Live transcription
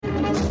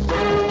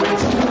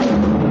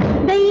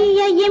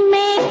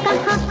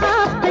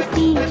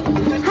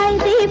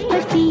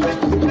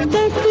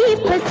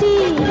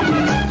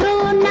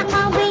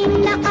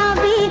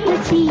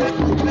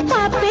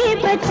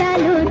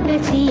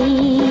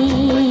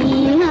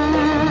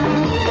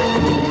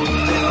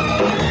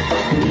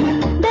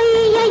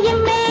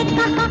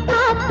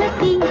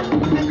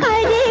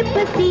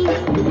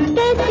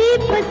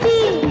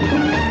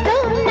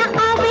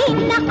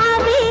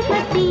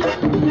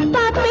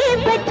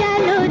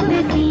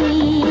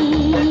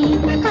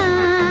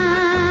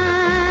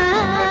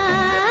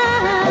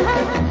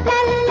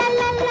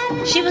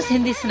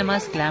Hindi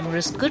cinema's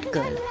glamorous good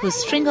girl, whose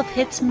string of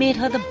hits made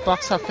her the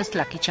box office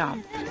lucky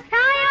charm.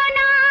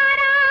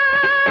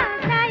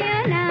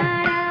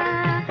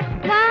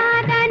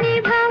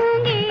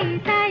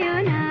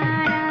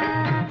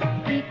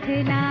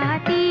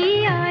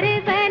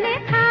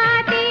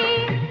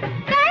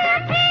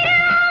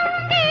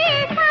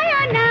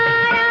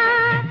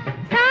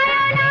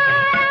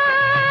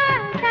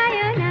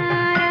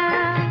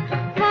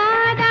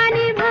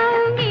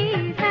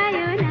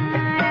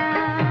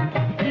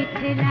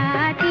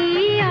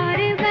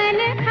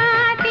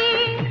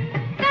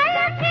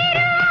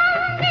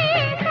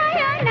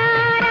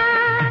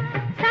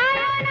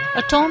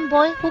 A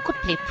tomboy who could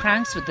play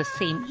pranks with the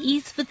same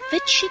ease with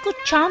which she could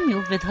charm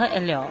you with her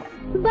allure.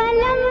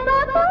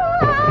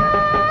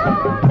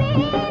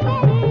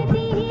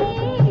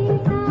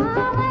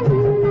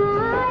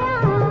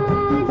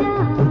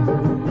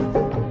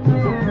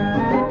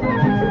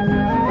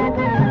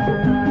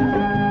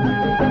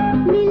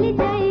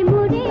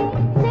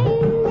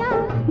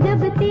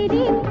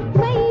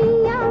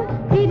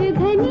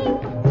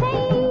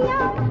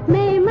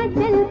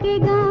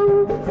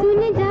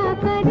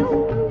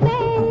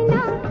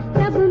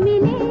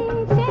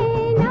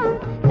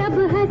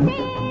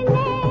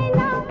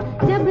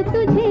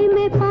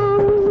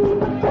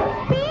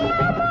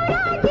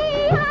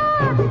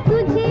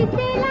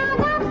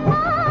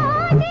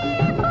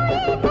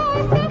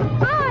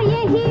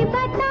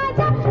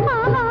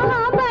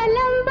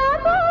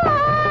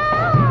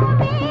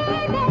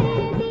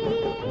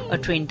 A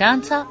trained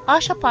dancer,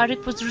 Asha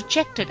Parekh was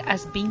rejected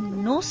as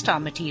being no star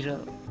material.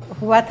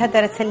 हुआ था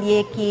दरअसल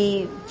ये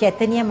कि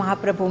चैतन्य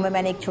महाप्रभु में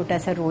मैंने एक छोटा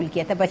सा रोल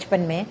किया था बचपन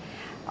में,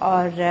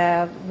 और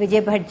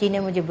विजय भट्ट जी ने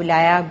मुझे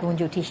बुलाया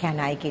गूंज उठी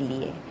शहनाई के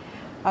लिए,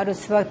 और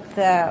उस वक्त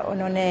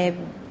उन्होंने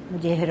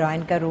मुझे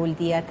हीरोइन का रोल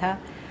दिया था।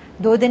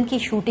 2 दिन की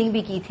शूटिंग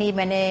भी की थी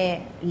मैंने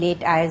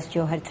लेट आयस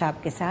जौहर साहब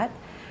के साथ,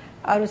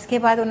 और उसके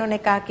बाद उन्होंने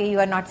कहा कि you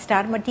are not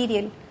star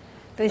material.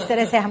 तो इस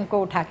तरह से हमको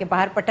उठा के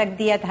बाहर पटक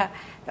दिया था।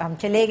 तो हम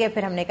चले गए।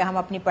 फिर हमने कहा हम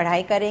अपनी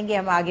पढ़ाई करेंगे,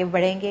 हम आगे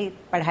बढ़ेंगे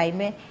पढ़ाई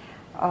में।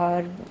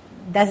 और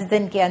 10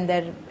 दिन के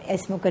अंदर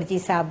एस मुखर्जी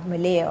साहब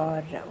मिले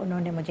और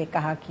उन्होंने मुझे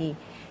कहा कि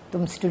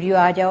तुम स्टूडियो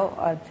आ जाओ,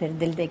 और फिर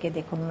दिल दे के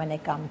देखो में मैंने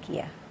काम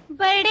किया।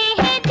 बड़े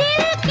हैं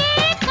दिल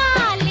के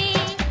काले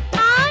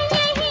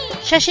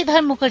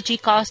Shashidhar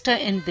Mukherjee cast her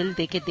in Dil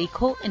De Ke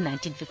Dekho in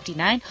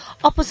 1959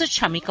 opposite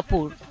Shami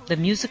Kapoor. The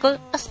musical,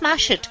 a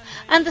smash hit,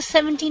 and the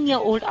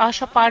 17-year-old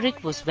Asha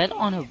Parekh was well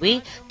on her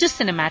way to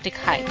cinematic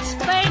heights.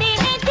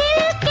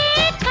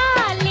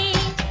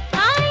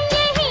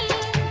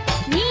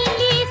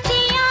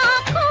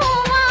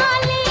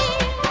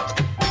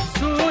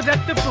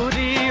 सूरत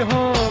पूरी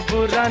हो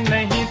बुरा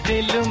नहीं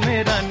दिल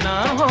मेरा ना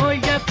हो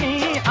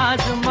यकीन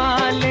आजमा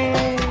ले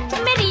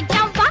मेरी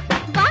जवा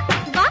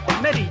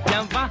मेरी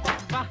जवा।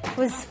 It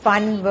was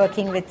fun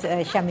working with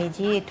Shami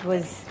ji. It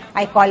was,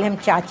 I call him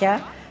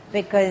Chacha,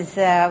 because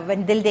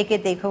when Dil De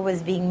Ke Dekho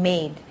was being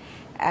made,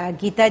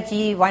 Geeta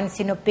ji once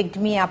picked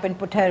me up and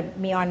put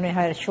me on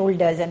her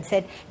shoulders and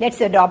said, let's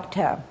adopt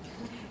her.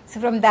 So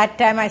from that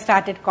time I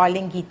started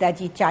calling Geeta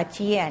ji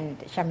Chachi and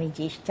Shami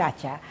ji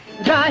Chacha.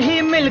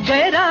 राही मिल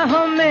गए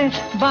राहों में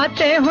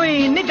बातें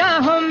हुई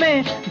निगाहों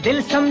में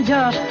दिल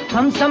समझा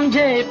हम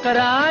समझे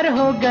करार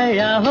हो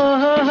गया हो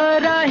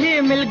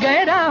राही मिल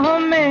गए राहों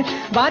में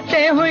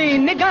बातें हुई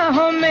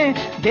निगाहों में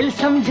दिल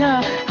समझा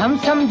हम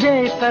समझे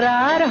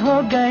करार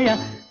हो गया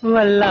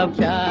वल्ला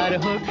प्यार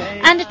हो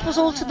गया. And it was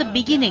also the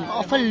beginning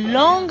of a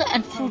long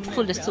and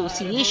fruitful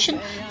association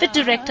with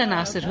director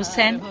Nasir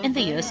Hussain in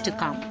the years to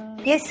come.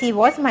 Yes, he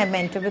was my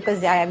mentor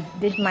because I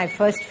did my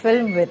first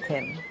film with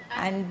him.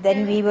 And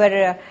then we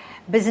were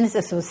business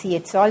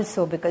associates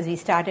also because we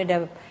started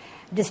a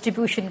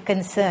distribution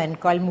concern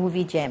called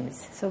Movie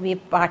Gems. So we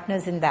are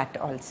partners in that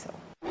also.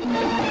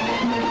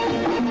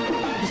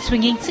 The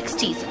swinging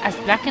 60s as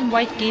black and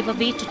white gave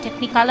way to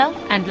Technicolor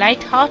and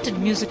light-hearted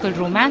musical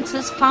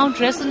romances found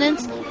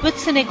resonance with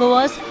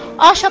cinegoers.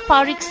 Asha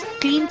Parekh's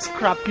clean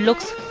scrubbed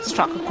looks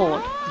struck a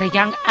chord. The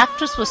young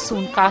actress was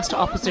soon cast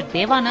opposite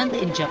Devanand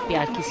in Jab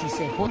Pyar Kisi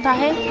Se Hota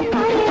Hai.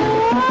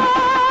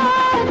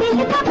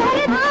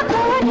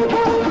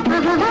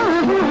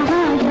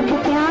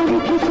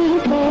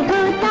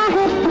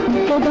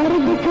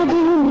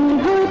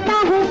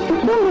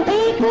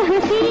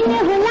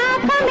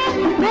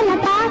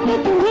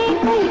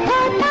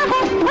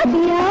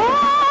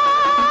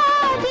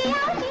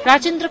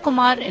 Rajendra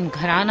Kumar in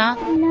Gharana.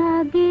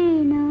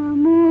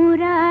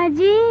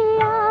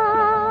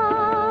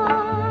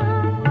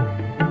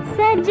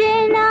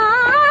 सजना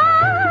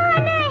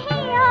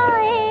नहीं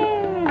आए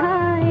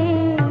हाय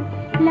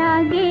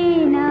लागे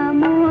ना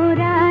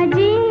मोरा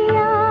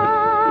जिया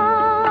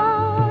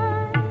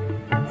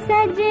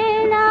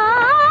सजना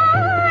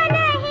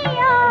नहीं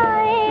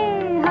आए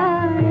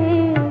हाय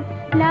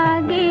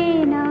लागे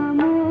ना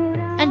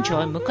मोरा. And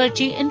Joy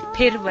Mukherjee in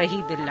फिर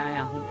वही दिल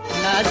लाया हूँ.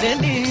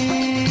 नाज़नी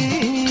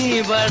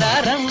बड़ा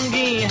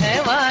रंगी है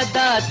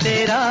वादा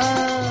तेरा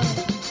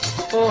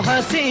ओ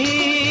हंसी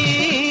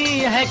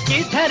है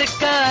किधर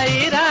का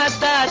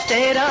इरादा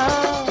तेरा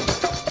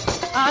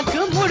आंख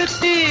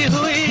मुड़ती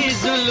हुई,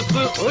 जुल्फ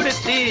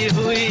उड़ती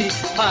हुई,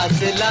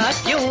 फासला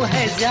क्यों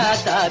है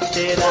ज्यादा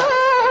तेरा?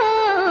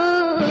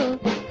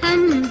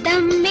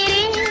 हमदम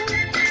मेरे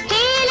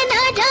खेल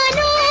ना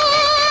जानो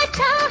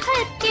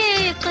चाहत के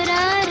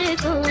इकरार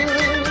को,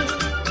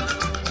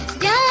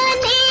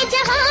 जाने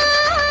जहां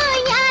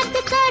याद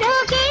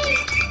करोगे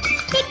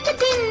एक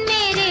दिन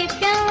मेरे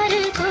प्यार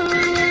को.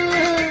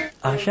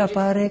 Asha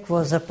Parekh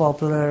was a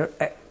popular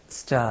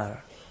star.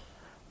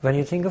 When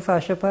you think of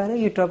Asha Parekh,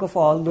 you talk of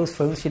all those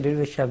films she did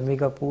with Shammi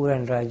Kapoor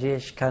and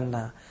Rajesh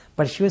Khanna.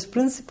 But she was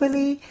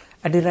principally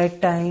at the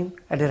right time,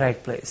 at the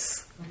right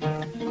place.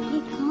 ये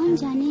कौन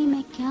जाने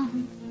मैं क्या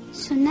हूँ,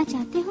 सुनना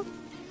चाहते हो?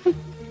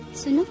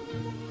 सुनो,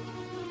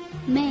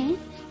 मैं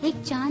एक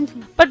चांद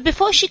हूँ. But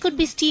before she could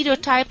be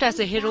stereotyped as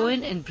a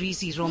heroine in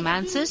breezy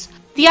romances,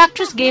 the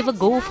actress gave a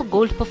go for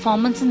gold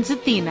performance in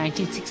Ziddi in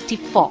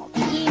 1964.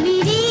 ये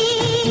मेरी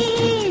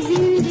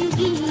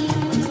जिंदगी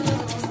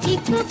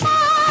एक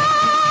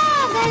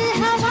पागल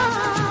हवा,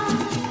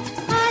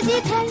 आज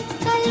इधर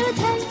कल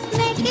उधर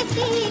मैं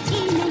किसी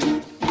की नहीं.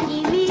 ये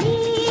मेरी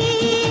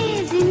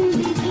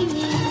जिंदगी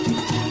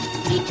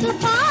एक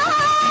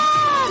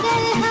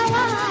पागल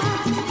हवा,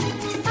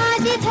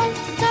 आज इधर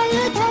कल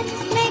उधर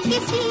मैं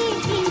किसी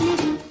की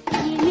नहीं.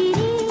 ये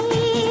मेरी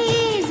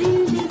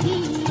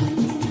जिंदगी.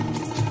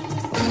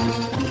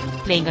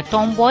 Playing a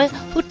tomboy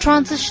who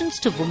transitions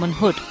to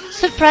womanhood,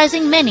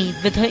 surprising many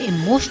with her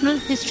emotional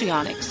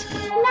histrionics.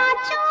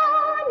 नाचो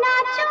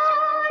नाचो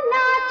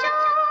नाचो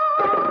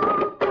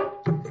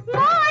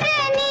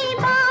मोरनी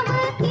बाह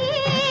की,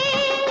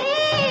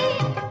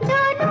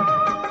 दोनों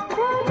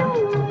दोनों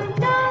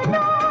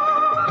दोनों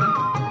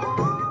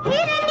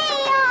हिरनी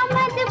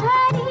आमद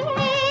भरी.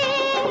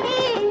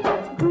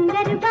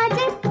 घूंगर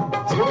बाजे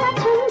छम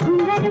छम,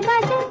 घूंगर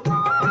बाजे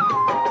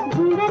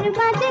घूंगर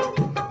बाजे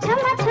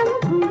छम छम,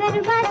 घूंगर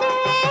बाजे.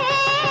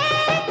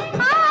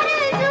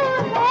 आरज़ू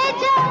है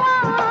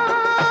जवां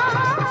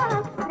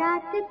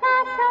रात का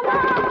समा,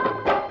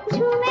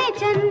 झूमे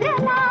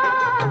चंद्रमा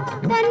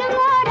तन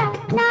मोरा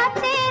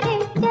नाचे रे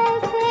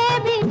जैसे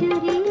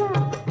बिजुरिया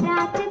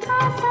रात का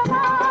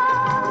समा.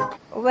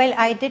 Well, I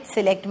did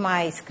select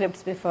my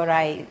scripts before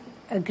I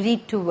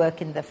agreed to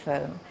work in the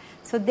film.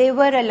 So they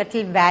were a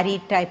little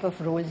varied type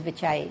of roles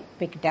which I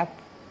picked up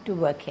to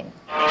work in.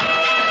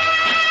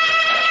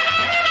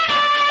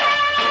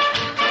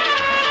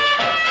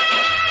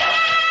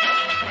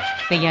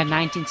 The year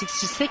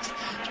 1966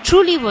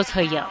 truly was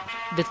her year.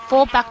 With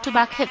 4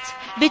 back-to-back hits,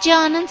 Vijay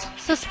Anand's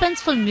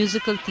suspenseful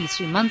musical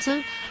Teesri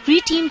Manzil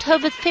reteamed her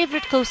with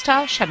favourite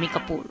co-star Shammi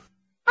Kapoor.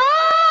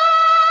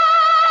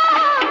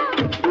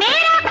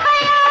 मेरा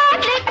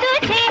ख्याल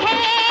तुझे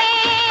है,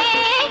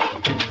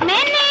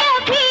 मैंने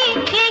अभी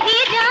यही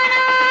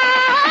जाना.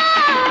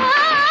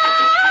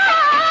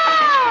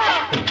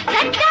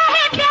 सच्चा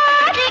है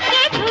प्यार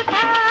के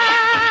झूठा,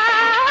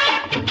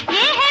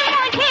 ये है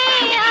मुझे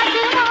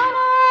आजमाना.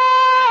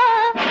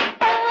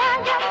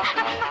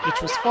 Which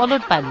was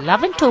followed by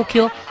Love in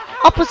Tokyo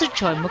opposite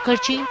Joy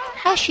Mukherjee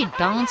as she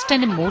danced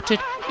and emoted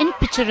in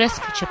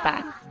picturesque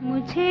Japan.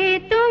 मुझे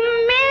तुम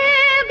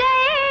मिल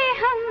गए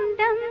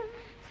हमदम,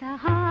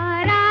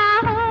 सहारा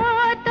हो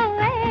तो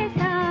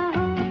ऐसा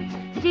हो,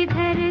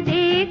 जिधर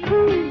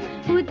देखूं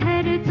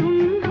उधर तुम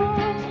हो,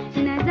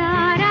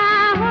 नजारा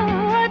हो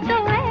तो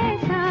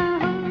ऐसा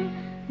हो.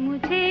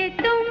 मुझे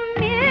तुम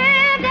मिल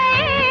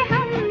गए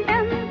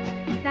हमदम,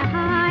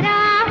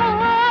 सहारा हो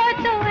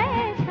तो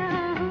ऐसा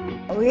हो.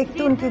 एक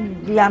तो उनकी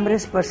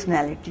ग्लैमरस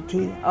पर्सनैलिटी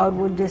थी, और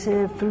वो जैसे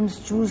फिल्म्स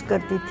चूज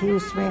करती थी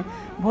उसमें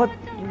बहुत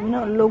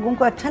लोगों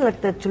को अच्छा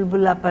लगता है,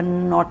 चुलबुलापन,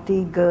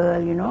 नॉटी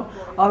गर्ल,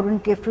 और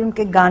उनके फिल्म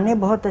के गाने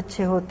बहुत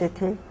अच्छे होते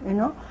थे,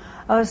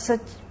 और सच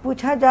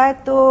पूछा जाए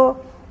तो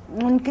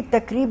उनकी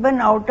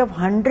तकरीबन आउट ऑफ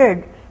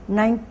 100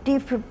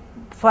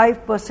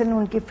 95%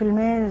 उनकी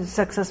फिल्में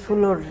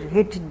सक्सेसफुल और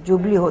हिट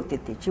जुबली होती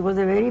थी. She was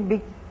a very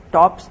big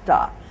top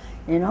star,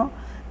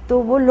 तो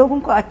वो लोगों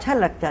को अच्छा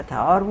लगता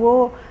था, और वो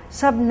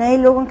सब नए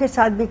लोगों के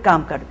साथ भी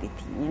काम करती थी.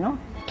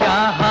 क्या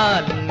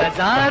हाल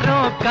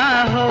नजारों का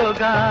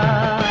होगा,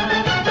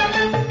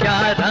 क्या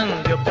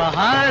रंग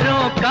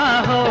बहारों का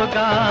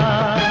होगा,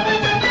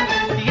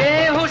 ये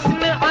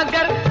हुस्न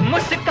अगर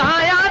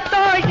मुस्काया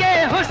तो, ये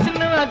हुस्न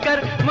अगर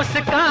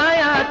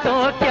मुस्काया तो,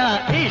 क्या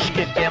इश्क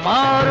के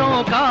मारों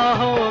का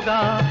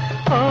होगा.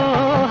 ओ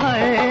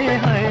हाय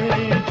हाय,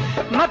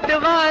 मत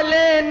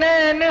वाले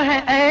नैन है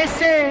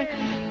ऐसे,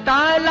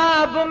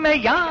 तालाब में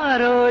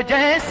यारो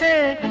जैसे,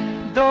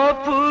 दो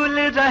फूल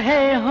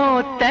रहे हो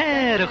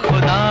तैर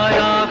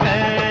खुदाया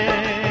है,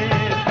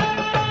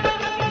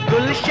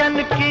 गुलशन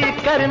की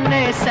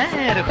करने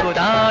सैर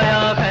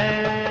खुदाया है.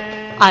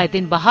 Aye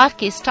Din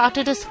Baharke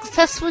started a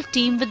successful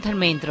team with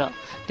Dharmendra.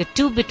 The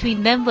two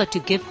between them were to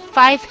give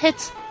 5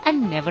 hits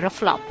and never a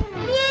flop.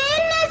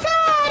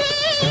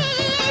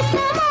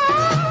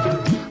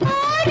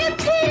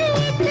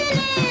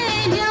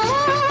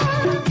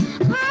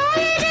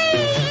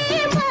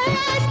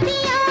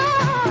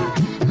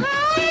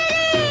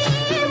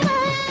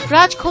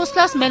 Raj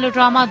Khosla's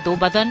melodrama Do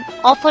Badan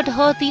offered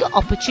her the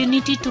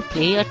opportunity to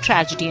play a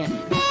tragedian.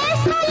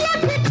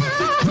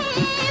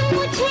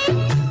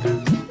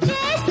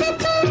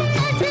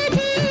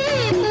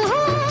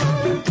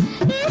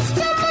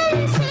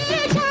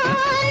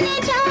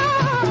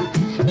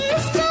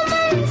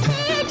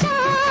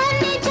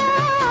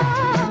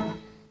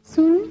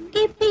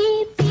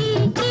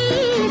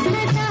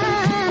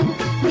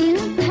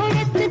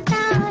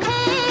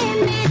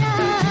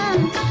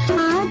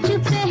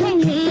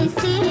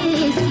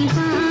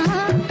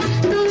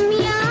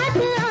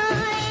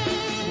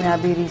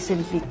 अभी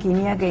recently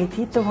Kenya गई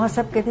थी तो वहाँ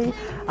सब कहते थे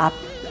आप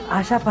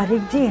आशा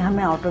पारेख जी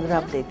हमें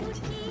ऑटोग्राफ दे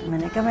दीजिए।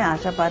 मैंने कहा मैं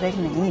आशा पारेख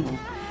नहीं हूँ,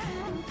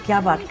 क्या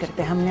बात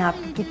करते हैं, हमने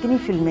आपकी कितनी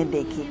फिल्में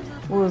देखी,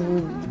 वो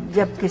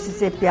जब किसी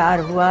से प्यार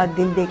हुआ,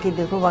 दिल दे के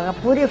देखो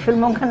वगैरह पूरी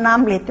फिल्मों का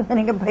नाम लेते।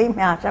 मैंने कहा भाई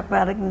मैं आशा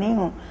पारेख नहीं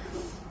हूँ,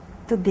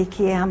 तो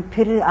देखिए हम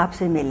फिर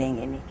आपसे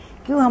मिलेंगे नहीं,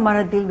 क्यों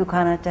हमारा दिल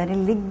दुखाना चाह रहे,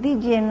 लिख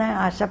दीजिए ना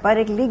आशा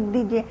पारेख लिख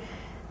दीजिए।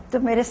 तो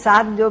मेरे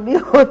साथ जो भी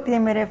होती है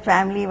मेरे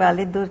फैमिली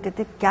वाले दोस्त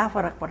कहते क्या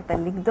फर्क पड़ता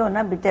है, लिख दो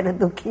ना, बेचारे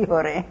दुखी हो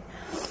रहे हैं।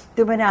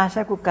 तो मैंने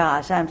आशा को कहा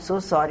Asha I am so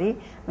sorry.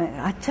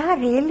 अच्छा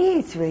रियली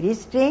इट्स वेरी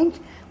स्ट्रेंज,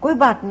 कोई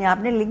बात नहीं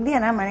आपने लिख दिया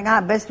ना। मैंने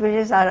कहा बेस्ट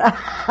विशेस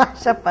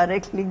आशा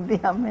पारेख लिख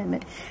दिया मैंने।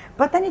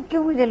 पता नहीं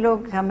क्यों मुझे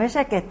लोग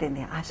हमेशा कहते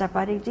थे आशा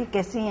पारेख जी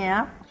कैसी हैं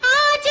आप।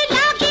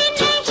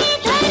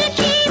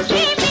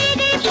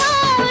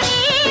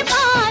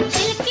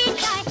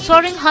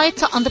 Soaring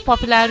heights on the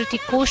popularity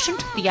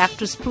quotient, the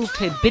actress proved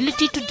her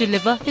ability to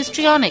deliver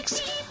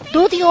histrionics.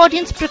 Though the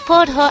audience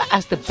preferred her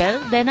as the Belle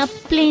than a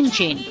plain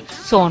Jane.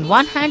 So on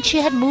one hand she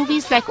had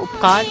movies like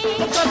Upkar,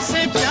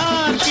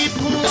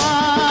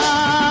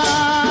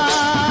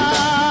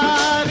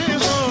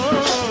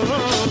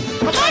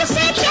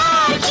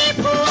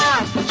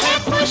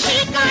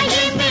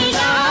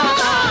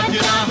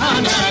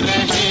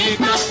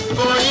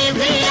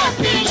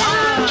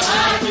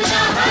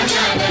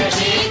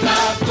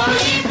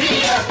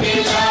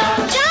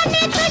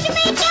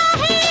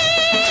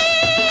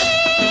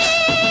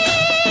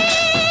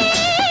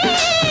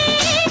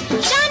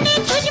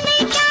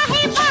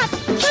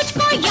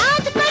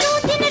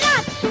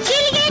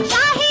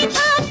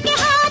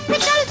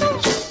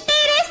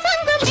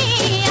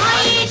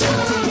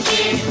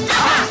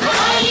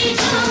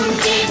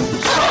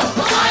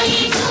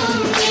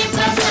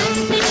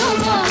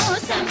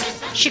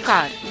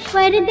 शिकार।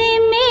 पर्दे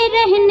में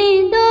रहने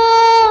दो,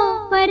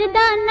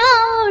 पर्दा ना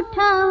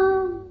उठाओ,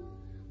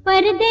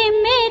 पर्दे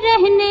में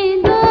रहने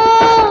दो,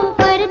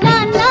 पर्दा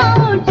ना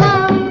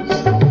उठाओ,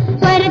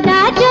 पर्दा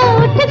जो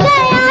उठ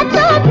गया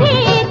तो भी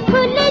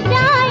खुल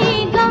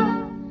जाएगा।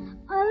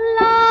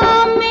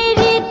 अल्लाह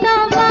मेरी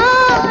तौबा,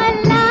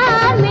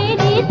 अल्लाह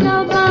मेरी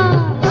तौबा,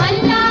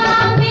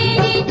 अल्लाह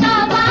मेरी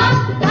तौबा,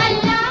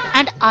 अल्लाह।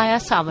 And Aya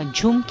Sawan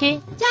झूम के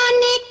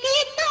जाने की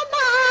तो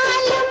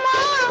मालूम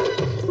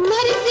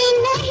मर्जी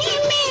नहीं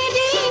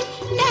मेरी,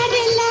 डर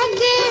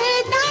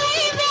लगता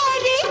है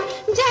मेरी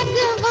जग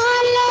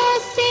वालों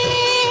से।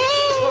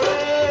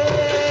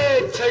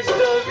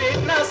 छड्डो भी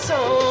न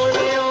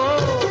सोनियो,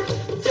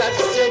 जग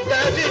से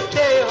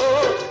डरते हो,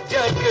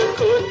 जग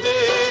खुद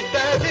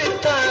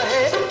डरता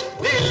है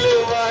दिल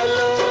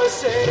वालों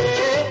से।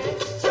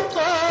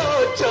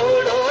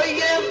 छोड़ो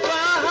ये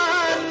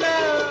बहाना,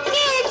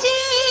 ये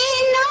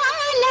जीना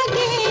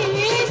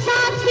लगे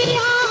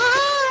साथिया।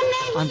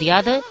 On the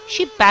other,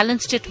 she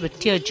balanced it with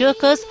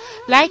tear-jerkers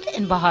like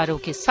in Baharo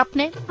ke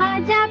Sapne.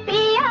 आजा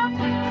पिया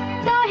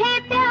तो है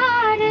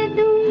प्यार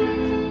दूं,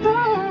 हो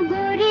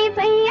गोरी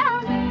भैया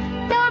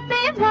तो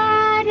पे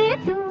वार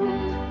दूं।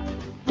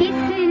 किस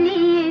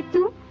लिए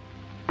तू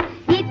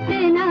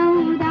इतना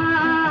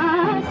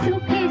उदास,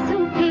 सूखे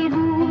सूखे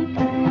होंठ,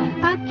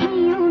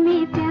 अखियों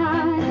में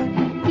प्यास,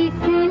 किस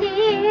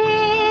लिए?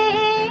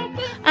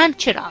 And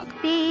Chirag.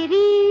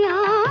 तेरी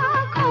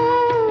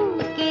आँखों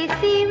के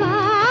सिवा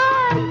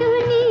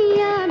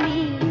दुनिया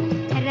में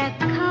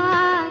रखा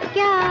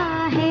क्या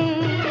है,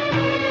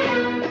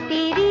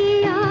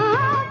 तेरी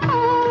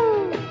आँखों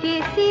के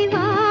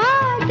सिवा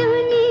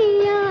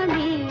दुनिया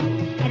में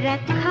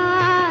रखा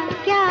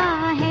क्या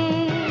है।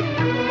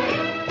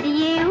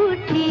 ये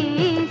उठे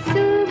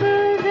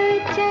सुबह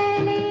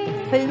चले।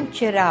 Film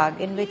Chirag,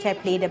 in which I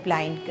played a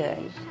blind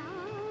girl,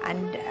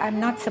 and I'm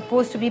not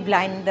supposed to be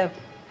blind the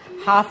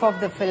half of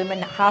the film,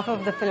 and half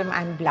of the film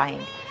I'm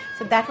blind.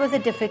 So that was a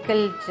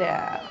difficult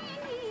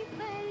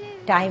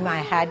time I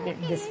had with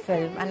this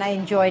film, and I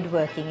enjoyed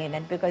working in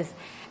it because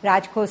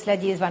Raj Khosla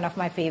ji is one of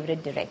my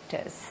favorite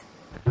directors.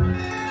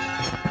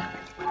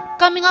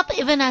 Coming up,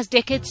 even as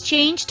decades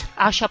changed,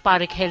 Asha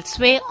Parekh held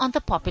sway on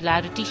the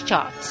popularity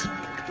charts.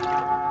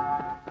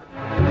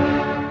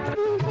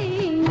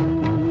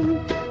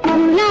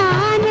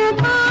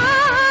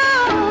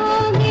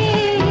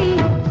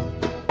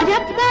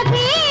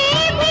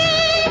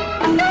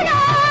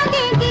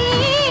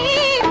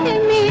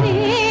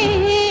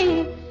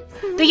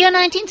 The year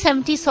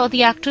 1970 saw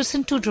the actress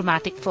in two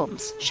dramatic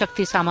films,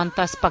 Shakti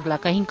Samanta's Pagla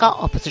Kahinka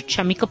opposite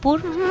Shami Kapoor,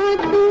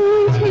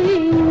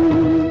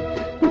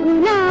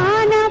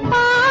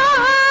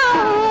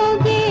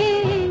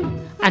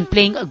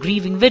 playing a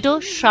grieving widow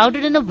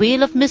shrouded in a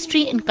veil of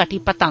mystery in Kati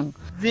Patang.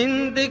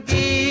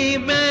 जिंदगी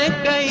में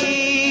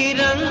कई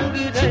रंग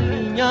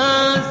रलियां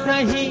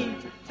सही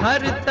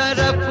हर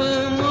तरफ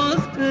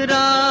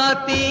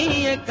मुस्कुराती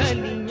है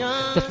कलियां.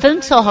 The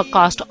film saw her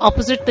cast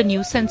opposite the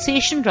new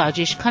sensation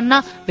Rajesh Khanna,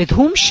 with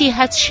whom she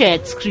has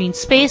shared screen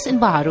space in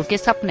Baharu Ke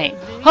Sapne.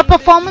 Her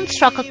performance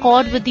struck a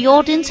chord with the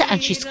audience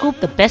and she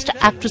scooped the Best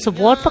Actress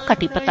award for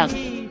Kati Patang.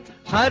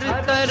 हर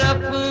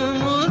तरफ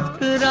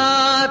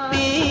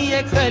मुस्कुराती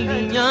है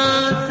कलियां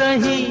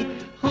सही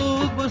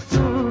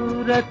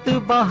खूबसूरत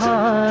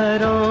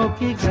बहारों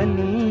की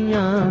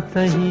गलियां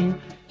सही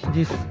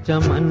जिस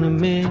चमन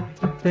में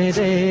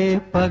तेरे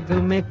पग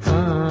में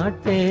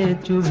कांटे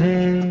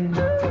चुभे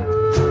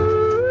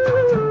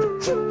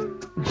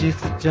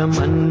जिस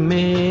चमन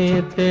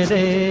में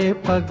तेरे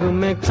पग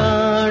में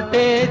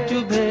कांटे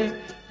चुभे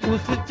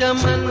उस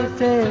चमन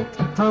से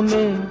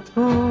हमें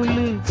फूल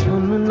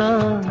चुनना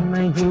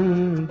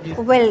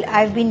नहीं. Well,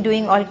 I've been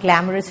doing all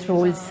glamorous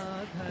roles.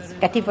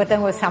 Kati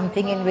Patang was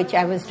something in which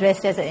I was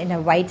dressed in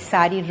a white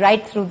sari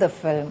right through the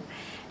film.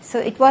 So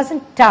it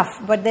wasn't tough,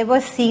 but there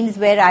were scenes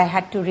where I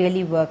had to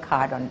really work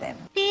hard on them.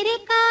 तेरे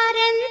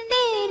कारण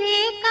मेरे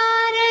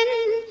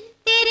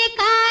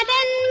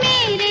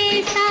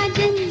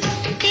साजन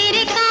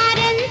तेरे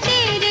कारण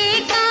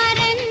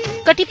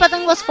Kati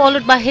Patang was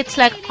followed by hits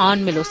like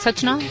Aan Milo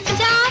Sachna,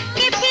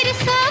 जाके फिर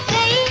सो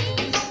गई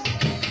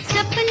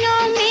सपनों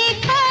में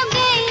खो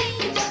गई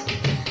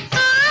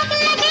आग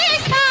लगे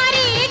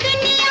सारी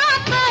दुनिया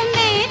को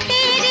मैं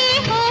तेरी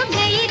हो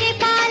गई रे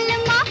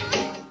बालमा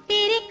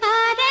तेरे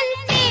कारण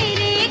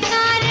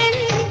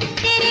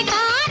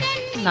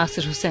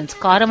Nasir Hussain's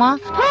Karama,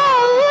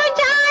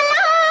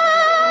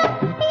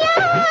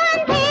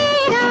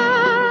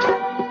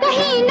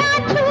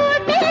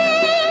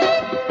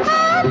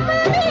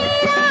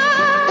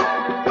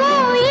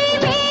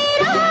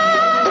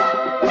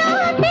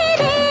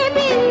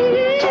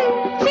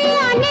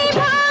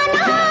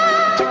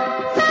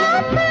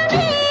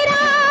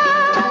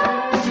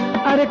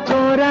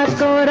 कोरा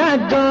कोरा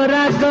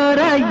गोरा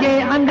गोरा ये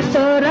अंग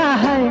तोरा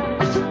है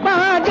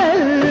पागल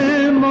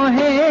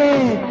मोहे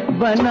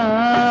बना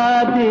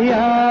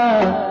दिया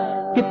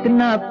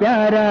कितना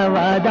प्यारा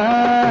वादा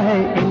है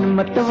इन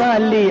मत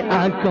वाली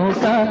आंखों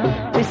का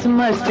इस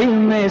मस्ती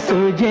में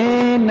सूझे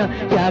न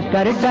क्या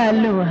कर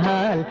डालूं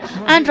हाल.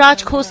 and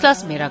Raj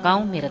Khosla's Mera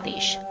Gaon Mera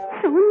Desh.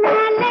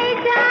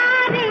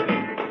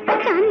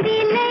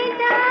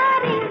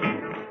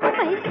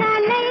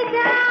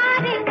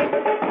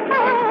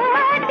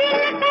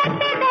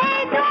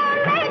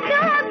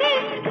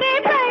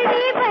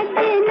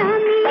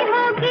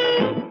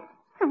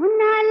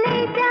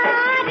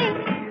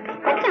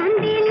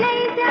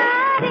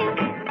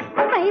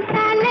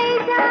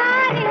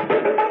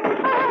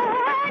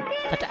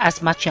 But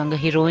as much younger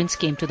heroines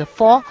came to the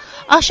fore,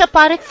 Asha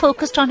Parekh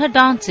focused on her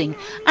dancing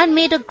and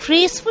made a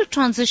graceful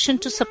transition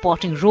to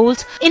supporting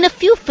roles in a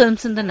few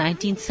films in the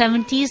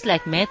 1970s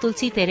like Main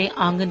Tulsi Tere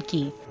Aangan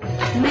Ki.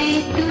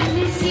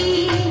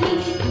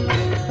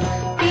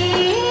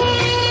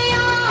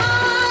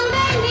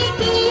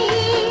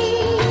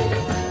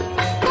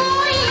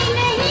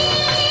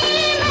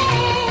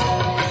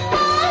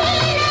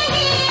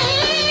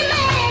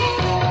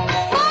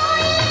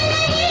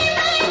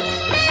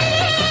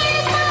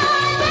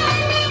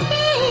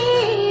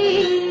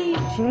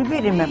 She'll be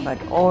remembered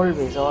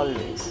always,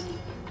 always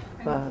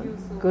for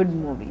good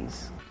movies.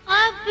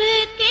 अब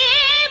के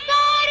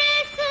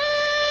बरस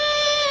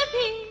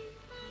भी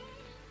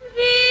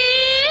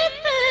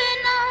बीत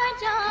न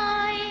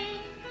जाए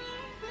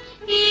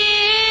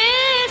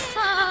ये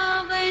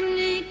सावन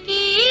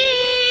की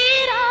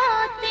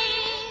रातें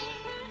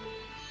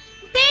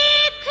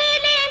देख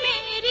ले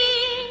मेरी.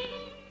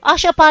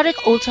 Asha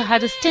Parekh also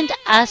had a stint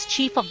as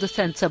chief of the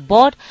censor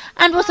board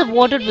and was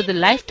awarded with the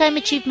Lifetime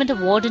Achievement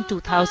Award in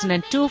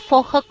 2002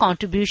 for her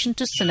contribution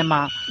to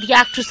cinema. The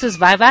actress's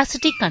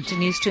vivacity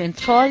continues to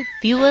enthrall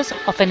viewers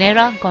of an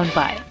era gone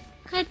by.